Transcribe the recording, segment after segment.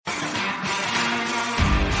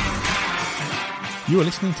You are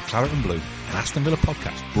listening to Claret and Blue, an Aston Villa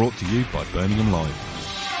podcast brought to you by Birmingham Live.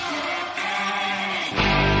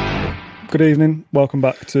 Good evening. Welcome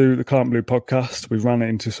back to the Claret and Blue podcast. We've run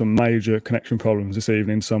into some major connection problems this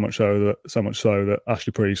evening, so much so that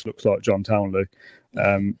Ashley Priest looks like John Townley.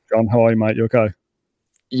 John, how are you, mate? You okay?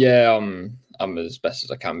 Yeah, I'm as best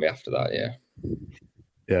as I can be after that. Yeah.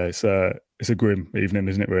 Yeah, it's a grim evening,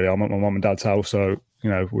 isn't it? Really, I'm at my mum and dad's house, so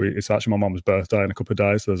it's actually my mum's birthday in a couple of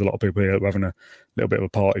days. So there's a lot of people here we're having a little bit of a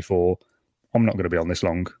party for. I'm not going to be on this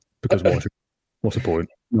long because what's the point?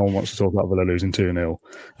 No one wants to talk about Villa losing 2-0.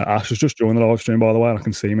 Ash has just joined the live stream, by the way, and I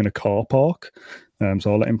can see him in a car park.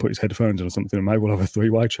 So I'll let him put his headphones on or something, and maybe we'll have a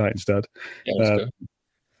three-way chat instead. Yeah, that's good.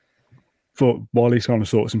 But while he's kind of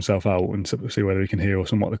sorts himself out and see whether he can hear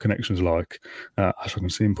us and what the connection's like, Ash, I can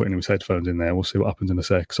see him putting his headphones in there. We'll see what happens in a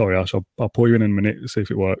sec. Sorry, Ash, I'll pull you in a minute to see if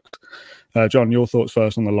it worked. John, your thoughts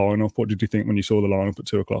first on the lineup. What did you think when you saw the lineup at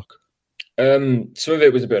 2 o'clock? Some of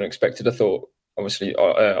it was a bit unexpected. I thought, obviously,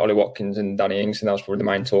 Ollie Watkins and Danny Ings, and that was probably the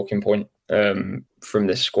main talking point from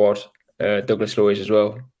this squad. Douglas Luiz as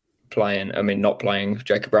well not playing.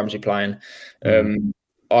 Jacob Ramsey playing.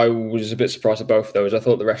 I was a bit surprised at both of those. I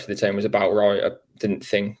thought the rest of the team was about right. I didn't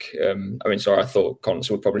think... I thought Conte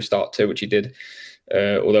would probably start too, which he did.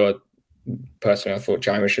 Although, I thought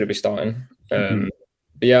Chambers should have been starting. But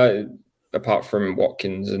yeah, apart from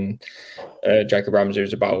Watkins and Jacob Ramsey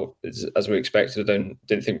was about as we expected. I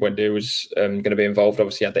didn't think Wendy was going to be involved.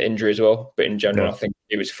 Obviously, he had the injury as well. But in general, I think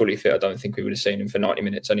he was fully fit. I don't think we would have seen him for 90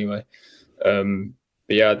 minutes anyway.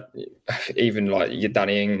 But yeah, even like your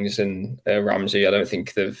Danny Ings and Ramsey, I don't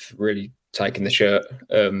think they've really taken the shirt.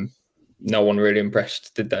 No one really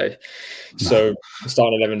impressed, did they? No. So the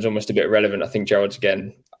starting 11 is almost a bit irrelevant. I think Gerrard's,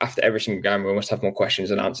 again, after every single game, we almost have more questions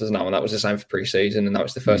than answers now. And that was the same for pre-season. And that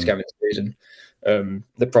was the first game of the season.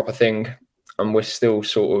 The proper thing. And we're still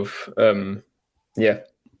sort of,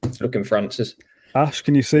 looking for answers. Ash,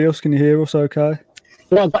 can you see us? Can you hear us okay?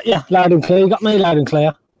 Yeah, I've got you loud and clear. You got me loud and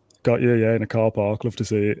clear. Got you, yeah, in a car park. Love to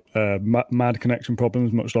see it. Mad connection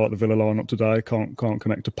problems, much like the Villa lineup today. Can't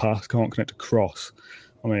connect to pass, can't connect to cross.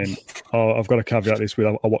 I mean, I've got to caveat this with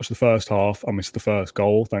I watched the first half. I missed the first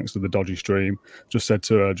goal thanks to the dodgy stream. Just said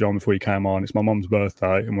to John before he came on, it's my mum's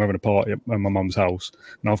birthday and we're having a party at my mum's house.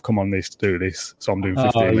 And I've come on this to do this. So I'm doing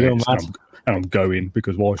 15 minutes and I'm going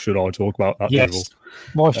because why should I talk about that level?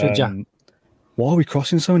 Why should you? Why are we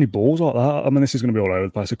crossing so many balls like that? I mean, this is going to be all over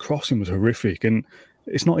the place. The crossing was horrific and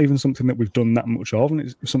it's not even something that we've done that much of. And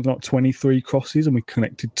it's something like 23 crosses and we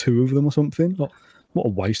connected 2 of them or something. Like, what a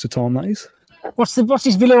waste of time that is. What's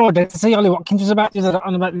his Villa identity? Ollie Watkins was about the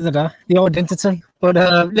other day. The identity. But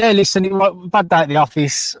listen, it was a bad day at the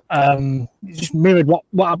office. It just mirrored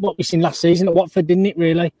what we seen last season at Watford, didn't it?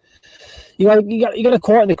 Really, you got to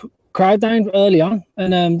quiet the crowd down early on,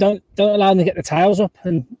 and don't allow them to get the tails up.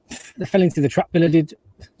 And they fell into the trap. Villa did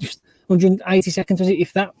just 180 seconds, was it,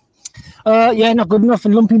 if that? Not good enough.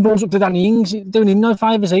 And lumping balls up to Danny Ings, doing him no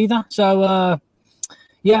favours either. So I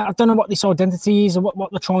don't know what this identity is or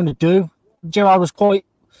what they're trying to do. Gerrard was quite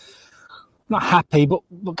not happy, but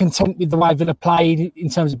content with the way Villa played in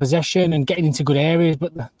terms of possession and getting into good areas,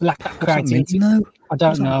 but the lack of creativity. I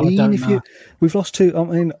don't know. We've lost 2. I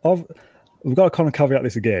mean, we've got to kind of caveat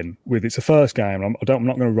this again with it's a first game. I'm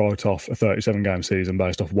not going to write off a 37-game season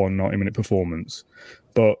based off one 90-minute performance,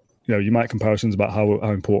 but you make comparisons about how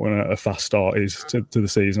important a fast start is to the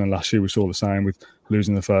season. And last year we saw the same with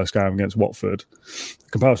losing the first game against Watford. The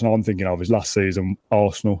comparison I'm thinking of is last season,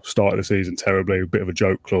 Arsenal started the season terribly, a bit of a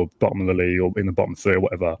joke club, bottom of the league or in the bottom 3 or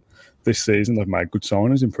whatever. This season they've made good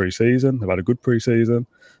signings in pre-season. They've had a good pre-season.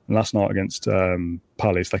 And last night against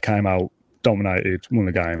Palace, they came out, dominated, won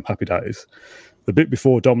the game, happy days. The bit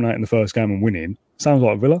before dominating the first game and winning, sounds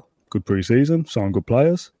like Villa, good pre-season, signed good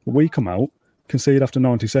players. But we come out, concede after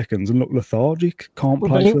 90 seconds and look lethargic. Can't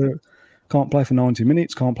play for 90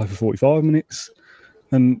 minutes. Can't play for 45 minutes.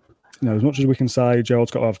 And as much as we can say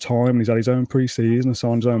Gerrard's got to have time and he's had his own pre-season and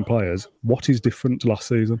signed his own players, what is different to last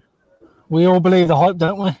season? We all believe the hype,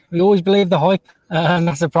 don't we? We always believe the hype, and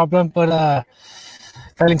that's the problem. But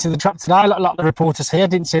fell into the trap today. A lot of the reporters here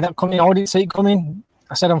didn't see that coming. I didn't see it coming.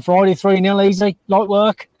 I said on Friday 3-0 easy, light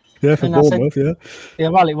work. Yeah, for Bournemouth, yeah. Yeah,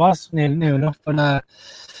 well, it was near enough, but.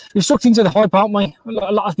 We've sucked into the hype, aren't we? A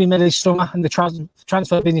lot has been made this summer and the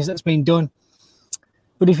transfer business that's been done.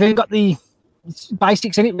 But if you ain't got the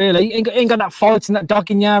basics in it, really, ain't got that fight and that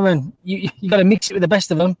dog in you, and you got to mix it with the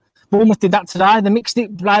best of them. Bournemouth did that today. They mixed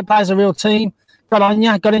it, played as a real team. Got on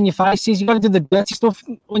you, got in your faces. You got to do the dirty stuff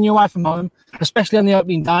when you're away from home, especially on the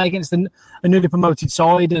opening day against a newly promoted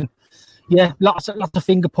side. And lots of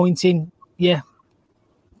finger pointing. Yeah,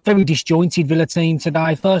 very disjointed Villa team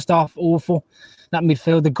today. First half, awful. That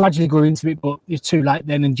midfield, they gradually grew into it, but it was too late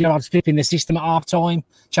then. And Gerrard's flipping the system at half time,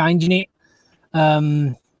 changing it.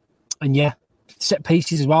 And yeah, set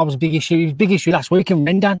pieces as well was a big issue. It was a big issue last week in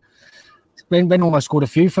Ren almost scored a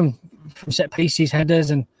few from set pieces,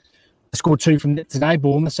 headers, and scored 2 from today,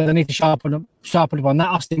 Bournemouth. So they need to sharpen up on that.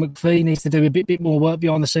 Austin McPhee needs to do a bit more work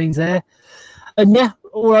behind the scenes there. And yeah,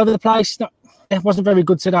 all over the place. It wasn't very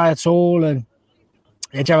good today at all. And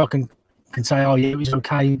yeah, Gerrard can say, oh yeah, it was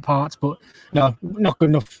okay in parts, but no, not good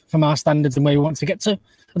enough from our standards and where we want to get to. I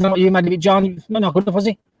don't know what you made of it, John. Not good enough, was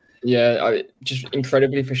he? Yeah, just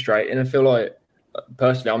incredibly frustrating. I feel like,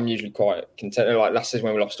 personally, I'm usually quite content. Like last season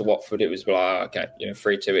when we lost to Watford, it was like, okay,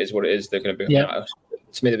 3-2 is what it is. They're going to be up and at us.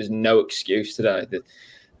 To me, there was no excuse today.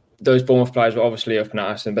 Those Bournemouth players were obviously up and at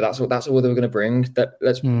us, but that's all they were going to bring.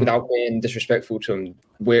 Without being disrespectful to them,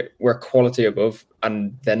 we're a quality above,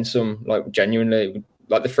 and then some. Like genuinely,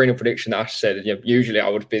 like the 3-0 prediction that Ash said. Usually I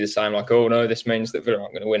would be the same. Like, oh no, this means that Villa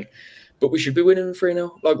aren't going to win, but we should be winning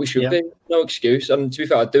 3-0. Like we should be. No excuse. And to be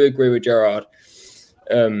fair, I do agree with Gerrard.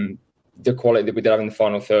 The quality that we did have in the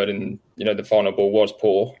final third and the final ball was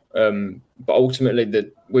poor, but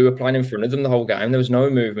ultimately we were playing in front of them the whole game. There was no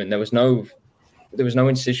movement, there was no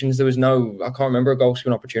incisions, there was no, I can't remember a goal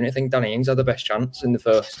scoring opportunity. I think Danny Ings had the best chance in the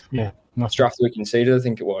first draft we conceded, I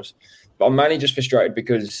think it was. But I'm mainly just frustrated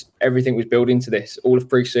because everything was building to this all of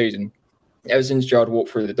pre-season. Ever since Gerrard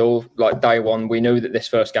walked through the door, like day one, we knew that this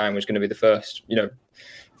first game was going to be the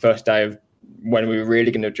first day of when we were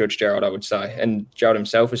really going to judge Gerrard, I would say. And Gerrard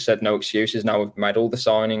himself has said no excuses. Now we've made all the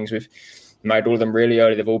signings. We've made all of them really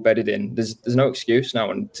early. They've all bedded in. There's no excuse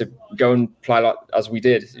now. And to go and play like as we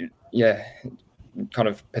did, kind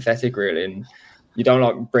of pathetic, really. And you don't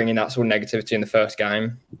like bringing that sort of negativity in the first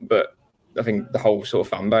game. But I think the whole sort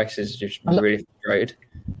of fan base is just really frustrated.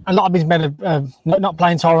 A lot of it's been not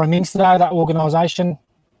playing Tyrone Mings today, that organisation.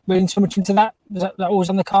 Reading too much into that? Was that always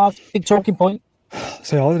on the card? Big talking point?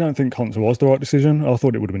 See, I don't think Conte was the right decision. I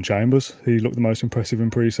thought it would have been Chambers. He looked the most impressive in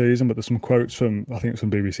pre-season, but there's some quotes from, I think,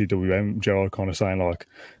 some BBC WM, Gerrard kind of saying like,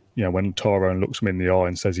 when Tyrone looks him in the eye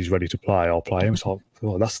and says he's ready to play, I'll play him. So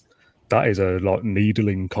that is a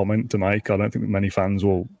needling comment to make. I don't think that many fans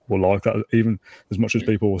will like that. Even as much as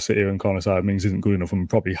people will sit here and kind of say Mings isn't good enough, I'm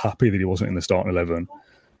probably happy that he wasn't in the starting 11.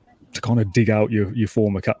 To kind of dig out your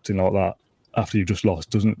former captain like that after you've just lost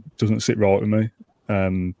doesn't sit right with me.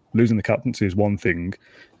 Losing the captaincy is one thing.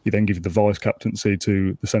 You then give the vice captaincy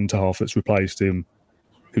to the centre half that's replaced him,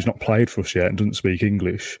 who's not played for us yet and doesn't speak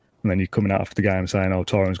English, and then you're coming out after the game saying, "Oh,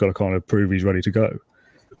 Tyrone's got to kind of prove he's ready to go."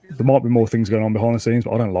 There might be more things going on behind the scenes,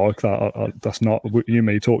 but I don't like that. That's not you and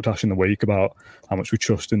me talked Ash in the week about how much we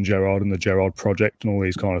trust in Gerrard and the Gerrard project and all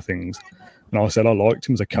these kind of things. And I said I liked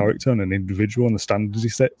him as a character and an individual and the standards he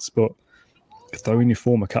sets, but throwing your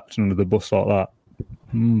former captain under the bus like that,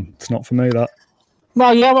 it's not for me. That.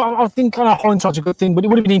 Well, yeah, I think kind of hindsight's a good thing, but it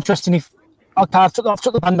would have been interesting if I've took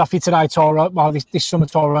the band off you today, Tyrone. Well, this summer,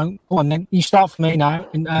 Tyrone. Go on then. You start for me now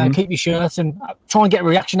and keep your shirt and try and get a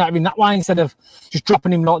reaction out of him that way instead of just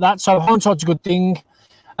dropping him like that. So hindsight's a good thing.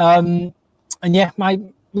 And yeah, mate,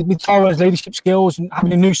 with Tyrone's leadership skills and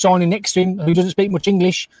having a new signing next to him who doesn't speak much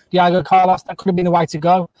English, Diego Carlos, that could have been the way to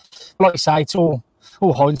go. But like you say, it's all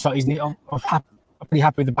hindsight, isn't it? I'm pretty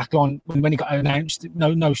happy with the back line when it got announced.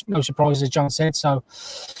 No surprises, as John said. So,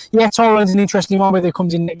 yeah, Tyrone's an interesting one. Whether he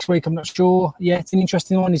comes in next week, I'm not sure. Yeah, it's an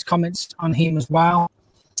interesting one. His comments on him as well.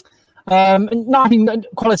 And not having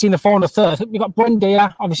quality in the final third. We've got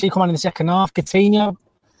Buendia, obviously, coming in the second half. Coutinho,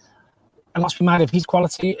 a lot's been made of his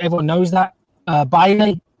quality. Everyone knows that.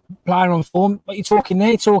 Bailey, player on form. But you're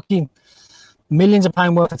talking millions of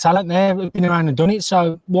pounds worth of talent there. We've been around and done it.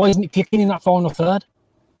 So why isn't it clicking in that final third?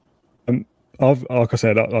 Like I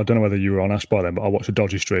said, I don't know whether you were on Ash by then, but I watched a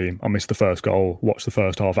dodgy stream. I missed the first goal, watched the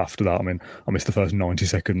first half after that. I mean, I missed the first 90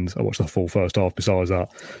 seconds. I watched the full first half besides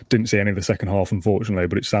that. Didn't see any of the second half, unfortunately,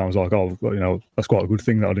 but it sounds like, that's quite a good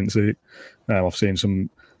thing that I didn't see it. I've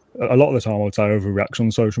seen a lot of the time I would say overreaction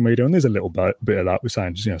on social media, and there's a little bit of that. We're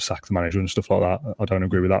saying just, sack the manager and stuff like that. I don't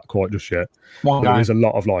agree with that quite just yet. There's a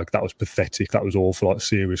lot of that was pathetic, that was awful,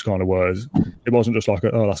 serious kind of words. It wasn't just like,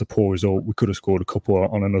 oh, that's a poor result, we could have scored a couple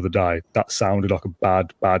on another day. That sounded like a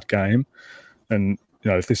bad game. And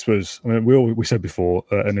if this was, we said before,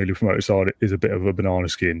 a newly promoted side is a bit of a banana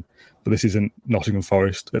skin, but this isn't Nottingham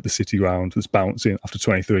Forest at the City Ground that's bouncing after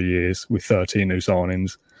 23 years with 13 new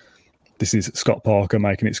signings. This is Scott Parker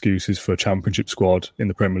making excuses for a championship squad in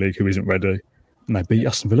the Premier League who isn't ready. And they beat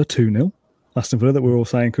Aston Villa 2-0. Aston Villa that we're all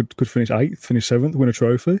saying could finish 8th, finish 7th, win a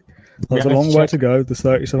trophy. That's a long way to go. There's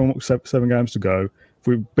 37 games to go. If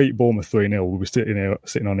we beat Bournemouth 3-0, we'll be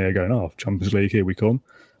sitting on here going, Champions League, here we come.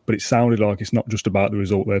 but it sounded like it's not just about the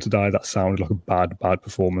result there today. That sounded like a bad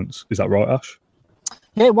performance. Is that right, Ash?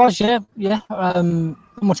 Yeah, it was. Yeah. Not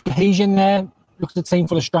much cohesion there. Looked at the team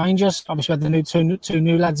full of strangers. Obviously, had the two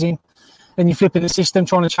new lads in. Then you flip in the system,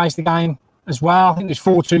 trying to chase the game as well. I think it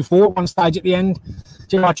was 4-2-4 at one stage at the end.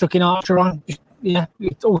 Gerrard chucking Archer on.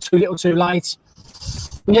 It's all too little, too late.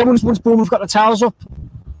 But yeah, once Bournemouth got the towers up,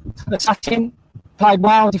 attacking, played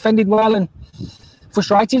well, defended well, and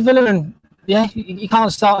frustrated Villa. And yeah, you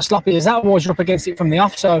can't start as sloppy as that, otherwise you're up against it from the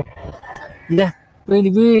off. So yeah,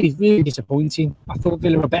 really disappointing. I thought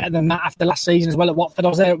Villa were better than that after last season as well at Watford. I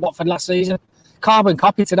was there at Watford last season. Carbon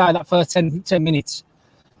copy today, that first 10 minutes.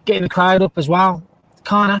 Getting the crowd up as well.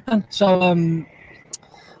 Can't happen. So,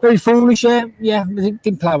 very foolish, yeah. They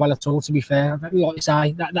didn't play well at all, to be fair. Like you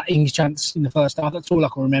say, that Ings chance in the first half, that's all I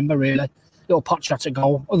can remember, really. Little pot shot at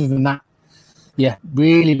goal. Other than that, yeah,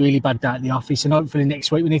 really bad day at the office. And hopefully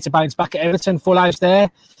next week we need to bounce back at Everton. Full house there.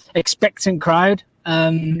 Expectant crowd.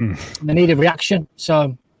 They need a reaction.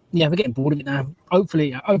 So, yeah, we're getting bored of it now.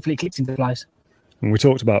 Hopefully it clicks into place. And we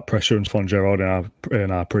talked about pressure and Von Gerrard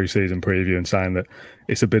in our pre-season preview and saying that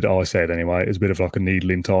it's a bit, I said anyway, it's a bit of like a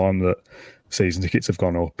needle in time that season tickets have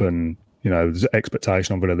gone up and, there's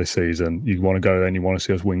expectation on Villa this season. You want to go there and you want to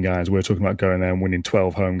see us win games. We're talking about going there and winning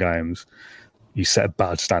 12 home games. You set a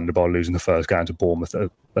bad standard by losing the first game to Bournemouth.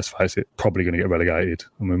 Let's face it, probably going to get relegated.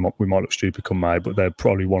 And we might look stupid come May, but they're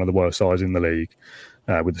probably one of the worst sides in the league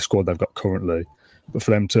with the squad they've got currently. But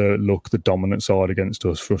for them to look the dominant side against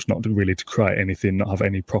us, for us not to really to create anything, not have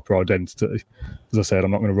any proper identity. As I said,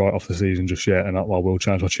 I'm not going to write off the season just yet, and I will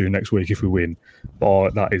change my tune next week if we win.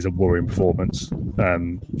 But that is a worrying performance.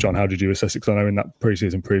 John, how did you assess it? Because I know in that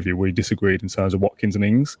pre-season preview we disagreed in terms of Watkins and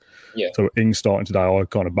Ings. Yeah. So Ings starting today, I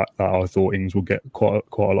kind of backed that. I thought Ings will get quite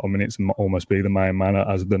a lot of minutes and almost be the main man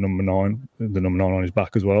as the number 9. The number 9 on his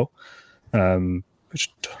back as well.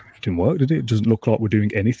 Which didn't work, did it? It doesn't look like we're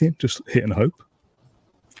doing anything, just hit and hope.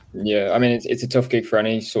 Yeah, I mean, it's a tough gig for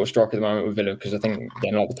any sort of striker at the moment with Villa because I think,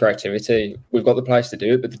 again, like the creativity, we've got the players to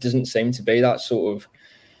do it, but there doesn't seem to be that sort of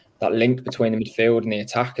that link between the midfield and the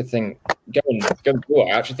attack. I think going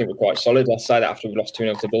forward, I actually think we're quite solid. I say that after we've lost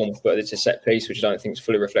 2-0 to Bournemouth, but it's a set piece which I don't think is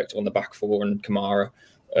fully reflected on the back four and Kamara.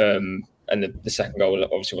 And the second goal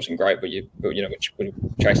obviously wasn't great, but we're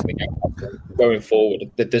chasing the game. Going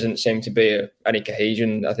forward, there doesn't seem to be any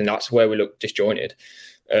cohesion. I think that's where we look disjointed.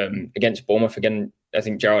 Against Bournemouth, again, I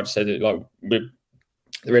think Gerrard said it, like the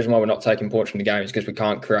reason why we're not taking points from the game is because we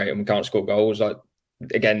can't create and we can't score goals. Like,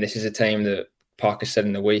 again, this is a team that Parker said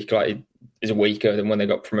in the week, like, is weaker than when they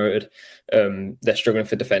got promoted. They're struggling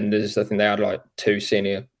for defenders. I think they had like 2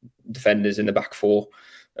 senior defenders in the back four.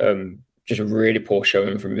 Just a really poor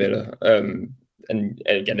showing from Villa. And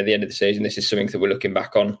again, at the end of the season, this is something that we're looking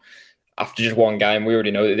back on after just one game. We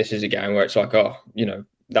already know that this is a game where it's like,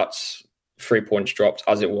 that's 3 points dropped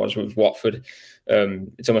as it was with Watford.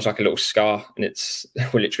 It's almost like a little scar, and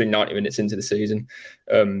we're literally 90 minutes into the season.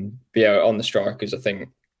 But yeah, on the strikers, I think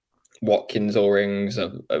Watkins or Ings.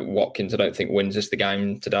 Watkins, I don't think wins us the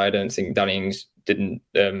game today. I don't think Danny Ings didn't.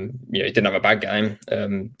 He didn't have a bad game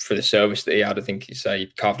for the service that he had. I think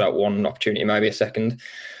he carved out one opportunity, maybe a second.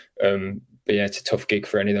 But yeah, it's a tough gig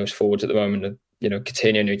for any of those forwards at the moment.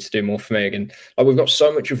 Coutinho needs to do more for me again. Like, we've got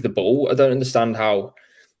so much of the ball. I don't understand how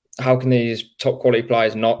can these top quality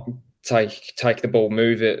players not take the ball,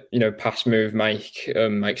 move it, pass, move, make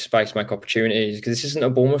space, make opportunities? Because this isn't a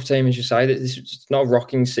Bournemouth team, as you say. It's not a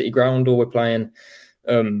rocking City ground, or we're playing,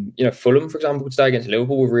 Fulham, for example, today against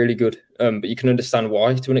Liverpool were really good. But you can understand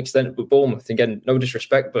why to an extent. But Bournemouth, again, no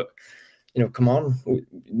disrespect, but come on, it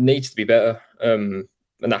needs to be better, and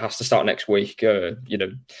that has to start next week.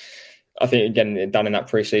 I think, again, down in that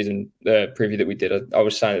pre-season preview that we did, I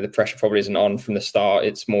was saying that the pressure probably isn't on from the start.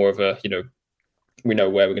 It's more of a, we know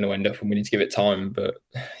where we're going to end up and we need to give it time. But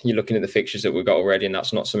you're looking at the fixtures that we've got already, and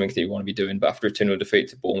that's not something that you want to be doing. But after a 2-0 defeat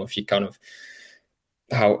to Bournemouth, you kind of,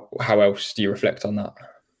 how else do you reflect on that?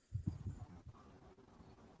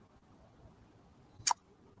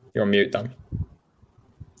 You're on mute, Dan.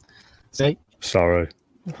 See? Sorry.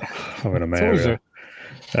 I'm in a area.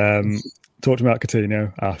 Talking about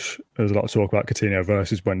Coutinho, Ash, there's a lot of talk about Coutinho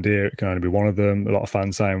versus Buendia. It can only be one of them. A lot of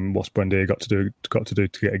fans saying, what's Buendia got to do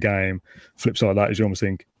to get a game? Flip side of that is you almost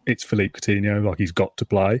think it's Philippe Coutinho, like he's got to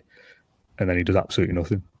play, and then he does absolutely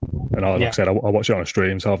nothing. And like I said, I watch it on a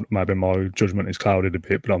stream, so maybe my judgment is clouded a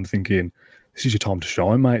bit, but I'm thinking, this is your time to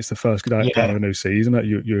shine, mate. It's the first day of a new season.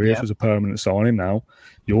 You're here as a permanent signing now.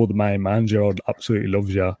 You're the main man. Gerrard absolutely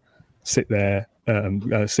loves you. Sit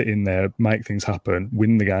in there, make things happen,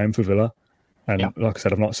 win the game for Villa. And like I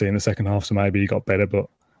said, I've not seen the second half, so maybe he got better, but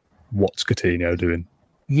what's Coutinho doing?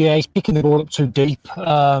 Yeah, he's picking the ball up too deep.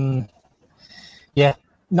 Yeah,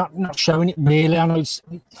 not showing it really. I know it's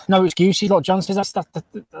no excuses. Like John says, that's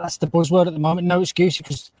the buzzword at the moment. No excuses,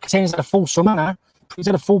 because Coutinho's had a full summer now. He's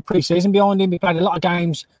had a full pre-season behind him. He played a lot of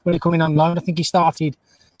games when he come in on loan. I think he started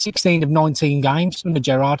 16 of 19 games under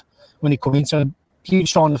Gerrard when he come in. So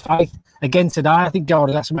huge sign of faith. Again today, I think Gerrard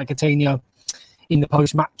has asked about Coutinho in the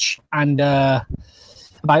post-match and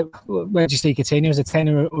about where do you see Coutinho as a 10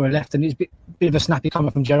 or a left, and it's a bit of a snappy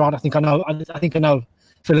comment from Gerrard. I think I know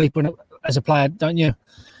Philippe as a player, don't you?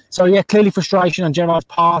 So yeah, clearly frustration on Gerrard's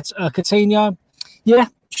part. Coutinho,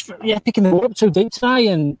 picking the ball up too deep today,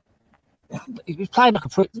 and he played like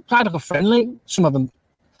a friendly. Some of them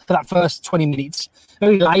for that first 20 minutes,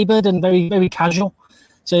 very laboured and very very casual.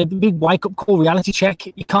 So a big wake up call, reality check.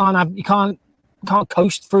 You can't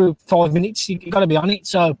coast through 5 minutes. You've got to be on it.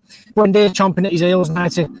 So Buendia chomping at his heels now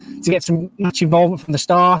to get some match involvement from the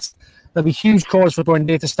start. There'll be huge calls for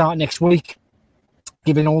Buendia to start next week,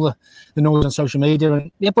 given all the noise on social media.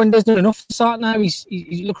 And yeah, Buendia's doing enough to start now.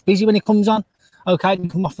 He looks busy when he comes on. Okay, he can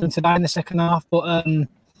come off him today in the second half. But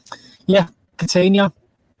Coutinho,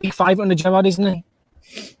 big favourite under Gerrard, isn't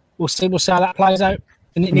he? We'll see how that plays out.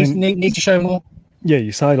 And it needs to show more. Yeah,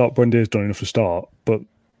 you say like Buendia's done enough to start, but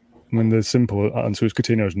when the simple answer is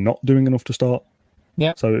Coutinho's not doing enough to start.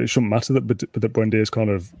 Yeah. So it shouldn't matter that Buendia's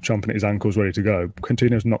kind of chomping at his ankles, ready to go.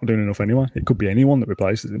 Coutinho's not doing enough anyway. It could be anyone that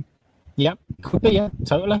replaces him. Yeah, could be. Yeah,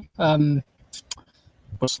 totally. We'll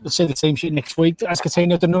see the team sheet next week. Has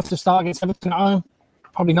Coutinho done enough to start against Everton at home?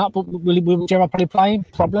 Probably not. But will Gerrard probably play him?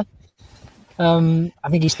 Probably. I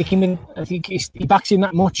think he's sticking with him. I think he backs him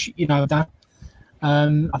that much, Dan.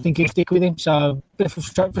 I think he'll stick with him. So a bit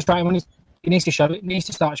frustrating when he needs to show it. He needs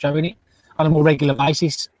to start showing it on a more regular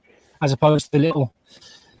basis, as opposed to the little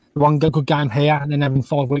one good game here and then having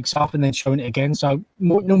 5 weeks off and then showing it again. So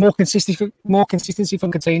more consistency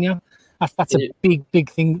from Coutinho. That's a big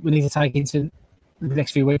thing we need to take into the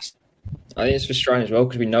next few weeks. I think it's frustrating as well,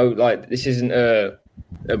 because we know like this isn't a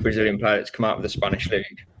Brazilian player that's come out of the Spanish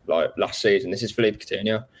league like last season. This is Philippe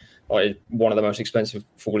Coutinho, like one of the most expensive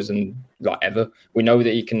footballers in like ever. We know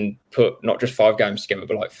that he can put not just 5 games together,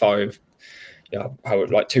 but like 5.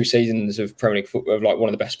 Like 2 seasons of Premier League football, of like one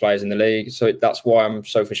of the best players in the league. So that's why I'm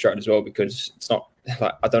so frustrated as well, because it's not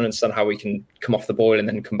like I don't understand how we can come off the boil and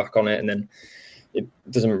then come back on it, and then it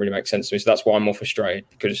doesn't really make sense to me. So that's why I'm more frustrated,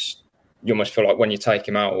 because you almost feel like when you take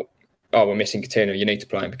him out, oh, we're missing Coutinho, you need to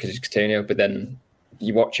play him because he's Coutinho. But then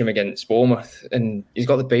you watch him against Bournemouth and he's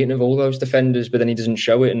got the beating of all those defenders, but then he doesn't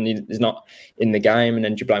show it and he's not in the game, and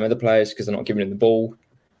then you blame other players because they're not giving him the ball.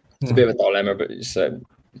 It's a bit of a dilemma, but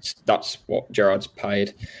that's what Gerrard's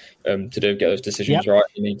paid to do, get those decisions right.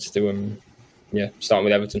 He needs to, starting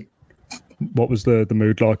with Everton. What was the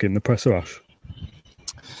mood like in the presser, Ash?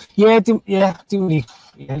 Gerrard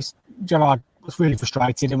was really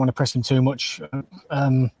frustrated. Didn't want to press him too much.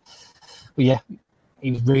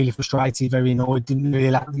 He was really frustrated, very annoyed. Didn't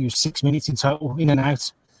really like. He was 6 minutes in total, in and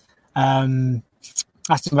out.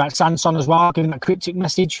 Asked him about Sanson as well, giving that cryptic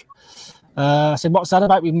message. I said, what's that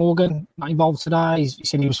about with Morgan not involved today? He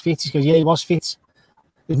said he was fit. He goes, yeah, he was fit.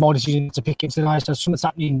 It was my decision to pick him today. So something's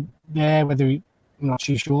happening there, I'm not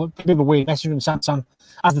too sure. A bit of a weird message from Sanson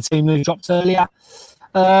as the team news dropped earlier.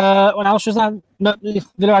 What else was that?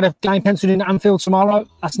 They had a game penciled in at Anfield tomorrow.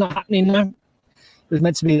 That's not happening now. It was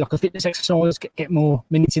meant to be like a fitness exercise, get more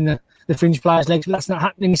minutes in the fringe players' legs, but that's not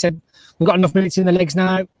happening. He said, we've got enough minutes in the legs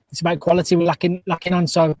now. It's about quality we're lacking on.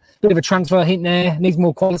 So a bit of a transfer hint there. Needs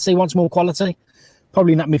more quality, wants more quality.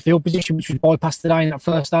 Probably in that midfield position, which was bypassed today in that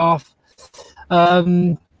first half.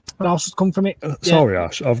 What else has come from it? Sorry,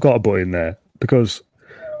 Ash, I've got a butt in there, because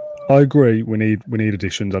I agree we need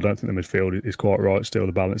additions. I don't think the midfield is quite right still.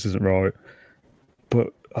 The balance isn't right.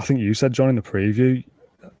 But I think you said, John, in the preview,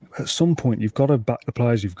 at some point you've got to back the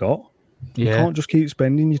players you've got. You can't just keep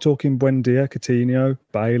spending. You're talking Buendia, Coutinho,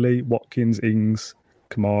 Bailey, Watkins, Ings,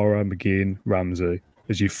 Kamara, McGinn, Ramsey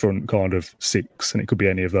as your front kind of 6, and it could be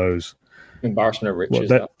any of those. Embarrassment of riches.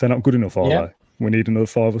 They're not good enough, are they? We need another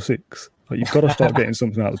 5 or 6. Like, you've got to start getting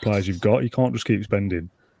something out of the players you've got. You can't just keep spending.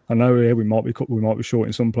 I know we might be short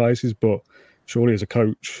in some places, but surely as a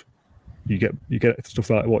coach, you get stuff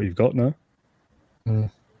like what you've got now.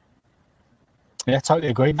 Yeah, totally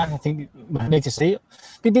agree, man. I think we need to see it.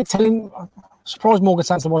 They did tell him. I'm surprised Morgan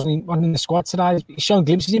Sanson wasn't in the squad today. He's shown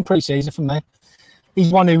glimpses in pre-season for me. He's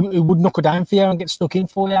one who would knuckle down for you and get stuck in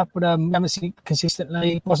for you, but we haven't seen it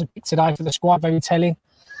consistently. He wasn't picked today for the squad, very telling.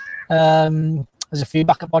 There's a few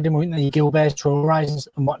backup body movement, the Gilbert's, Traore's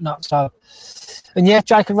and whatnot. So, and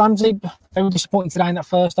Jacob Ramsey, very disappointing today in that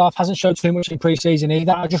first half. Hasn't showed too much in pre-season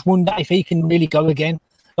either. I just wonder if he can really go again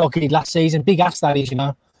like he did last season. Big ask that is,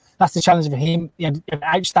 That's the challenge for him. He had an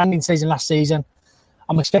outstanding season last season.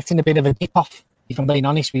 I'm expecting a bit of a dip off, if I'm being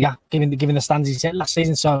honest with you, given the stands he set last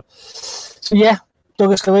season. So yeah,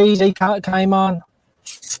 Douglas Luiz, he came on.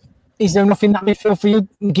 Is there nothing that midfield for you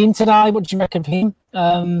again today? What do you reckon of him?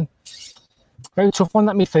 Very tough one,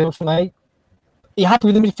 that midfield for me. Are you happy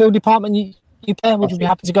with the midfield department you pair? Would you be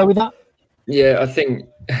happy to go with that? Yeah, I think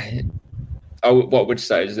what I would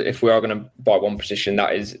say is that if we are going to buy one position,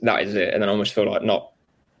 that is it. And then I almost feel like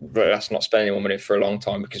that's not spending any more money for a long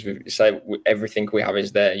time, because we say everything we have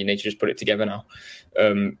is there. You need to just put it together now.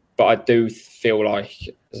 But I do feel like,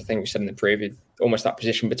 as I think we said in the preview, almost that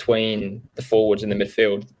position between the forwards and the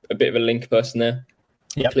midfield, a bit of a link person there.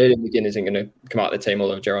 Yep. Clearly, McGinn isn't going to come out of the team,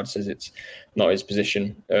 although Gerrard says it's not his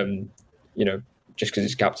position, just because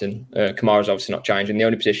he's captain. Kamara's obviously not changing. The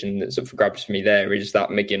only position that's up for grabs for me there is that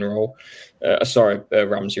McGinn role.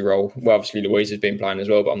 Ramsey role. Well, obviously, Luiz has been playing as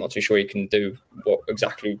well, but I'm not too sure he can do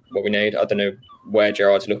exactly what we need. I don't know where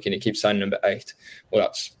Gerrard's looking. He keeps saying number 8. Well,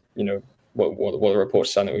 that's, what the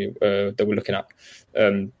reports saying that we're looking at.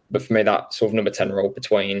 But for me, that sort of number 10 role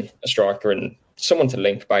between a striker and someone to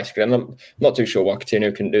link, basically. And I'm not too sure why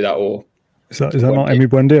Coutinho couldn't do that. Or is that not Emi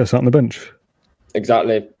Buendia sat on the bench?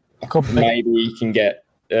 Exactly. Maybe he can get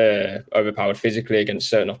overpowered physically against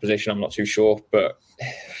certain opposition. I'm not too sure. But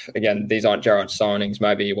again, these aren't Gerrard's signings.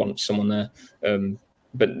 Maybe he wants someone there.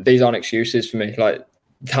 But these aren't excuses for me. Like,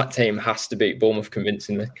 that team has to beat Bournemouth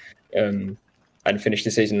convincingly and finish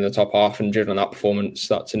the season in the top half. And driven on that performance,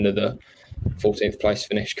 that's another 14th place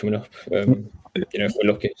finish coming up, if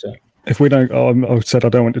we're lucky. So. If we don't, I said I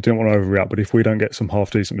didn't want to overreact, but if we don't get some half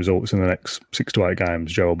decent results in the next 6 to 8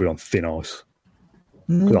 games, Joe will be on thin ice.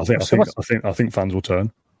 Because I think fans will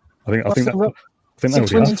turn. I think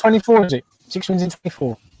 6 wins in 24, is it? 6 wins in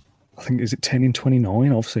 24. I think, is it 10 in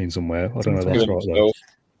 29? I've seen somewhere. I don't know if that's right though.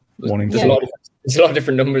 There's a lot of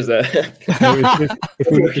different numbers there.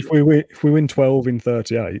 if we win 12 in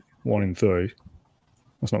 38, 1 in 3,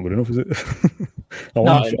 that's not good enough, is it? I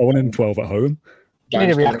want in 12 at home. Need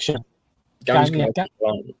a reaction.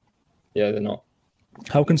 Yeah, they're not.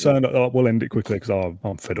 How concerned? We'll end it quickly because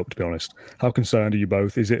I'm fed up, to be honest. How concerned are you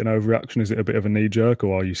both? Is it an overreaction? Is it a bit of a knee jerk,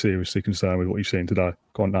 or are you seriously concerned with what you've seen today?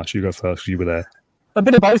 Go on, Nash, you go first because you were there. A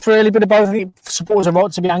bit of both, really. A bit of both. I think supporters are right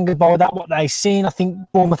to be angered by that, what they've seen. I think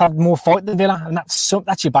Bournemouth had more fight than Villa, and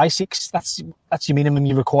that's your basics. That's your minimum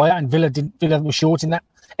you require. And Villa was short in that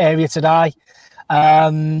area today.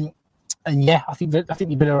 And yeah, I think the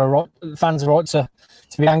fans are right to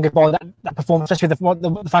be angered by that performance, especially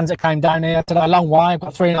the fans that came down here today. A long way. I've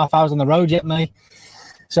got 3.5 hours on the road yet, me.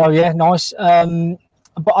 So yeah, nice. But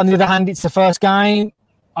on the other hand, it's the first game.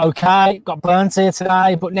 Okay, got burnt here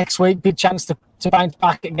today, but next week, big chance to bounce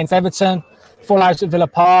back against Everton. Full house at Villa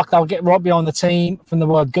Park. They'll get right behind the team from the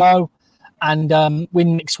word go, and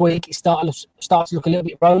win next week. It starts to look a little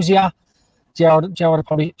bit rosier. Gerrard will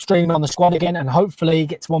probably stream on the squad again, and hopefully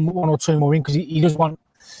gets one or two more in, because he does want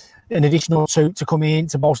an additional 2 to come in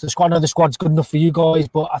to bolster the squad. I know the squad's good enough for you guys,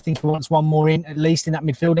 but I think he wants one more in, at least in that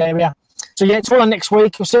midfield area. So yeah, it's all on next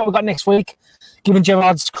week. We'll see what we've got next week. Given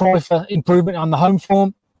Gerrard's cry for improvement on the home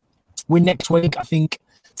form, win next week, I think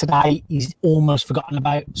today is almost forgotten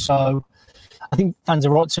about. So I think fans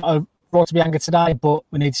are right to be angered today, but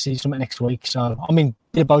we need to see something next week. So I mean,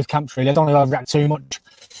 they're both camps really. I don't want to overreact too much.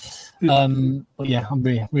 But yeah, I'm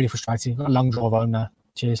really, really frustrated. Got a long drive home now.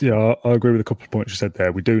 Cheers. Yeah, I agree with a couple of points you said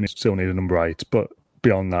there. We do still need a number 8, but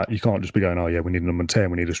beyond that, you can't just be going, oh yeah, we need a number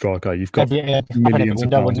 10, we need a striker. You've got millions of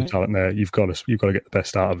pounds of talent there. You've got to get the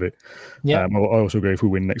best out of it. Yeah. I also agree, if we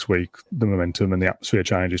win next week, the momentum and the atmosphere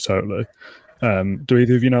changes totally. Do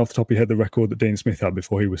either of you know off the top of your head the record that Dean Smith had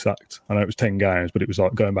before he was sacked? I know it was 10 games, but it was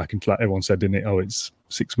like going back into, like everyone said, didn't it? Oh, it's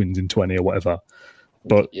 6 wins in 20 or whatever.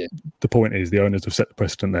 But the point is, the owners have set the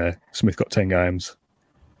precedent there. Smith got 10 games,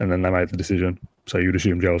 and then they made the decision. So you'd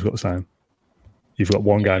assume Joe's got the same. You've got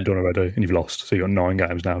 1 game done already, and you've lost. So you've got 9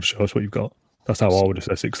 games now to show us what you've got. That's how I would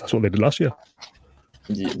assess it, because that's what they did last year.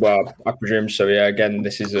 Yeah, well, I presume so. Yeah, again,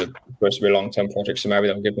 this is supposed to be a long-term project, so maybe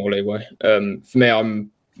they'll give more leeway. For me, I'm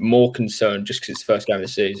more concerned just because it's the first game of the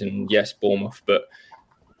season. Yes, Bournemouth, but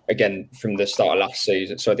again, from the start of last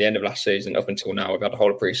season, so at the end of last season up until now, we've had a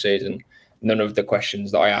whole pre-season. None of the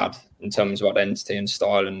questions that I had in terms of identity and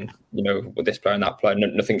style and, with this player and that player,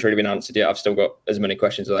 nothing's really been answered yet. I've still got as many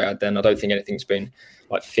questions as I had then. I don't think anything's been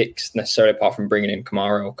fixed necessarily, apart from bringing in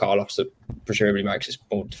Kamara or Carlos, that presumably makes us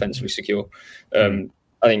more defensively secure. I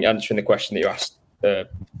think answering the question that you asked,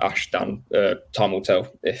 Ash, Dan, time will tell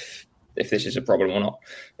if if this is a problem or not.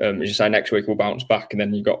 As you say, next week we'll bounce back, and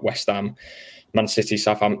then you've got West Ham, Man City,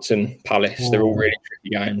 Southampton, Palace. They're all really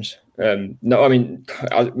tricky games. No, I mean,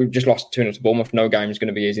 we've just lost 2-0 to Bournemouth. No game is going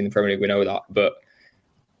to be easy in the Premier League. We know that, but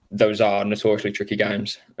those are notoriously tricky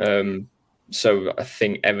games. So I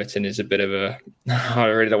think Everton is a bit of a. I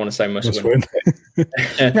really don't want to say must win.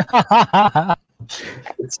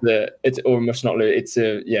 It's or must not lose.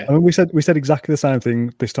 It's yeah. I mean, we said exactly the same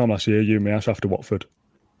thing this time last year. You and me, Ash, after Watford,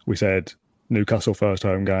 we said Newcastle first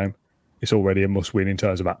home game. It's already a must win in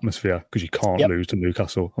terms of atmosphere because you can't lose to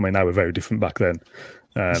Newcastle. I mean, they were very different back then.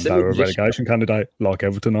 They were a relegation candidate like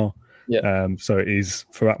Everton are. Yeah. So it is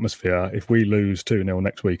for atmosphere. If we lose 2-0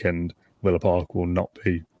 next weekend, Villa Park will not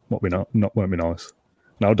be won't be nice.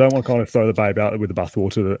 Now, I don't want to kind of throw the baby out with the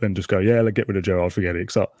bathwater and just go, let's get rid of Gerrard, forget it.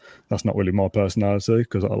 Because that's not really my personality.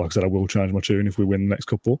 Because, like I said, I will change my tune if we win the next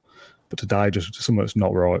couple. But today, just something that's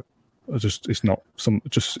not right.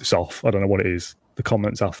 It's off. I don't know what it is. The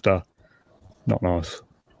comments after, not nice.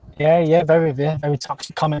 Yeah, very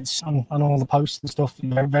toxic comments on all the posts and stuff.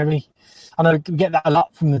 Very. I know we get that a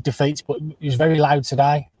lot from the defeats, but it was very loud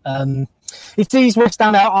today. It's these West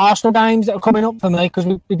Ham Arsenal games that are coming up for me because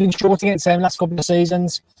we've been short against them last couple of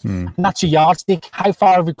seasons. And that's your yardstick. How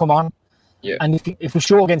far have we come on? Yeah. And if we're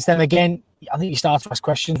short against them again, I think you start to ask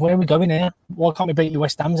questions. Where are we going here? Why can't we beat the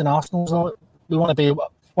West Hams and Arsenals? Like, we want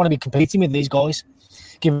to be competing with these guys,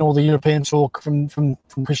 given all the European talk from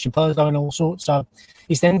Christian Perzo and all sorts. So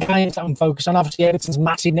it's them games that I'm focused on. Obviously, Everton's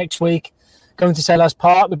massive next week. Going to Selhurst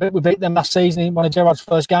Park. We beat them last season in one of Gerrard's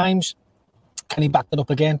first games. Can he back that up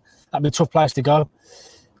again? That'd be a tough place to go.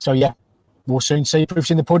 So, yeah, we'll soon see. Proof's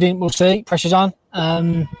in the pudding. We'll see. Pressure's on.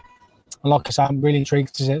 And like I said, I'm really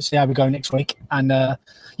intrigued to see how we go next week. And, we'll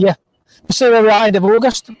see where we are at the end of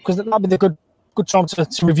August because that might be the good time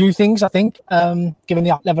to review things, I think, given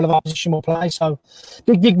the level of opposition we'll play. So,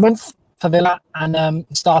 big month for Villa. And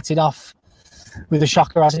it started off with a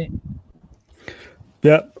shocker, hasn't it?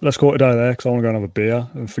 Yeah, let's call it a day there because I want to go and have a beer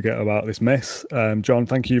and forget about this mess. John,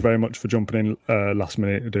 thank you very much for jumping in last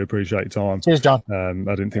minute. I do appreciate your time. Cheers, John.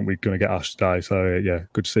 I didn't think we were going to get Ash today. So,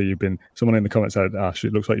 good to see you've been... Someone in the comments said, Ash,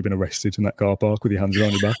 it looks like you've been arrested in that car park with your hands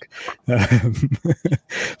around your back.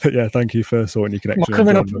 But, yeah, thank you for sorting your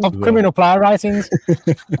connection. My criminal player ratings.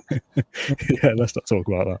 Yeah, let's not talk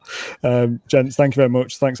about that. Gents, thank you very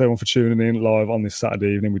much. Thanks, everyone, for tuning in live on this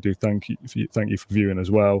Saturday evening. We do thank you for viewing as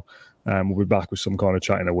well. We'll be back with some kind of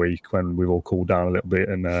chat in a week when we've all cooled down a little bit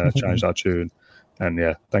and changed our tune. And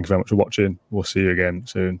thank you very much for watching. We'll see you again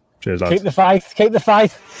soon. Cheers, lads. Keep the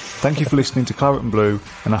faith. Thank you for listening to Claret and Blue,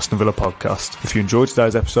 an Aston Villa podcast. If you enjoyed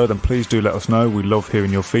today's episode, then please do let us know. We love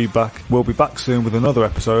hearing your feedback. We'll be back soon with another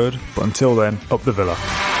episode. But until then, up the Villa.